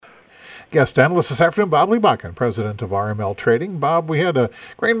Guest analyst this afternoon, Bob Liebach, president of RML Trading. Bob, we had a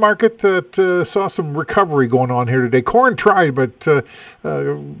grain market that saw some recovery going on here today. Corn tried, but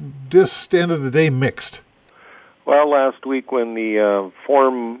just end of the day mixed. Well, last week when the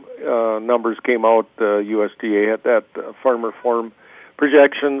farm numbers came out, USDA had that farmer farm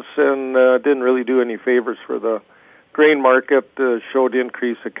projections and didn't really do any favors for the grain market. Showed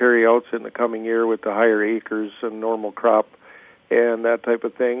increase of carryouts in the coming year with the higher acres and normal crop and that type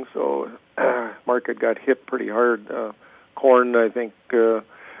of thing. So market got hit pretty hard. Corn, I think,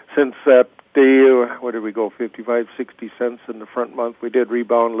 since that day, what did we go, 55, 60 cents in the front month. We did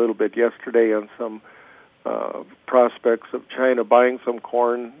rebound a little bit yesterday on some prospects of China buying some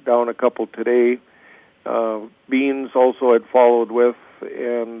corn, down a couple today. Beans also had followed with,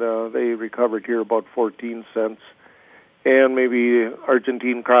 and they recovered here about 14 cents. And maybe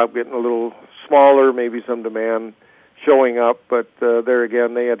Argentine crop getting a little smaller, maybe some demand showing up, but there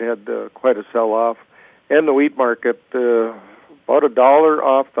again, they had quite a sell-off. And the wheat market, about $1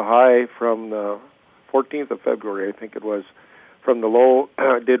 off the high from the 14th of February, I think it was, from the low.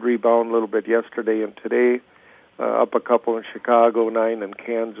 Did rebound a little bit yesterday and today, up a couple in Chicago, 9 in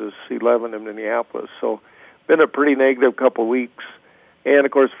Kansas, 11 in Minneapolis. So been a pretty negative couple weeks. And,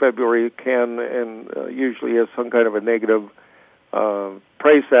 of course, February can and usually has some kind of a negative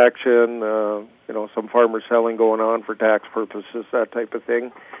price action, some farmer selling going on for tax purposes, that type of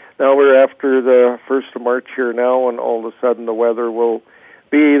thing. Now we're after the 1st of March here now, and all of a sudden the weather will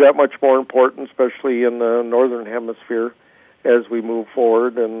be that much more important, especially in the northern hemisphere as we move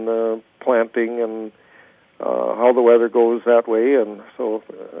forward, and planting and how the weather goes that way. And so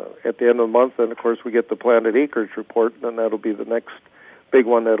at the end of the month, then, of course, we get the planted acreage report, and that'll be the next big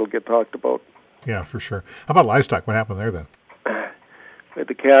one that'll get talked about. Yeah, for sure. How about livestock? What happened there then? With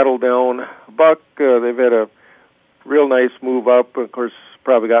the cattle down a buck, they've had a real nice move up. Of course,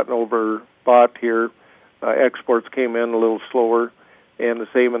 probably gotten overbought here. Exports came in a little slower, and the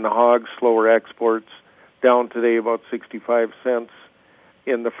same in the hogs, slower exports. Down today about 65 cents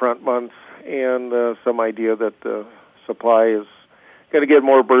in the front months, and some idea that the supply is going to get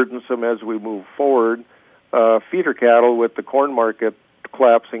more burdensome as we move forward. Feeder cattle, with the corn market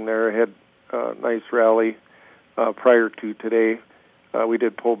collapsing there, had a nice rally prior to today. We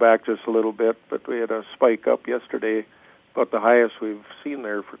did pull back just a little bit, but we had a spike up yesterday, about the highest we've seen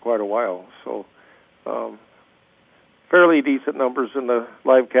there for quite a while. So fairly decent numbers in the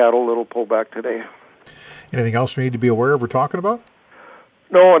live cattle, little pullback today. Anything else we need to be aware of or talking about?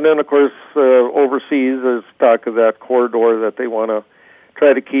 No, and then, of course, overseas, there's talk of that corridor that they want to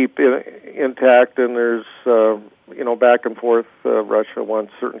try to keep intact, and there's, back and forth. Russia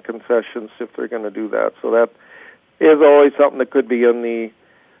wants certain concessions if they're going to do that. So that is always something that could be in the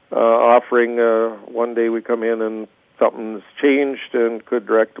offering. One day we come in and something's changed and could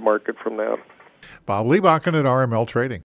direct the market from that. Bob Liebach at RML Trading.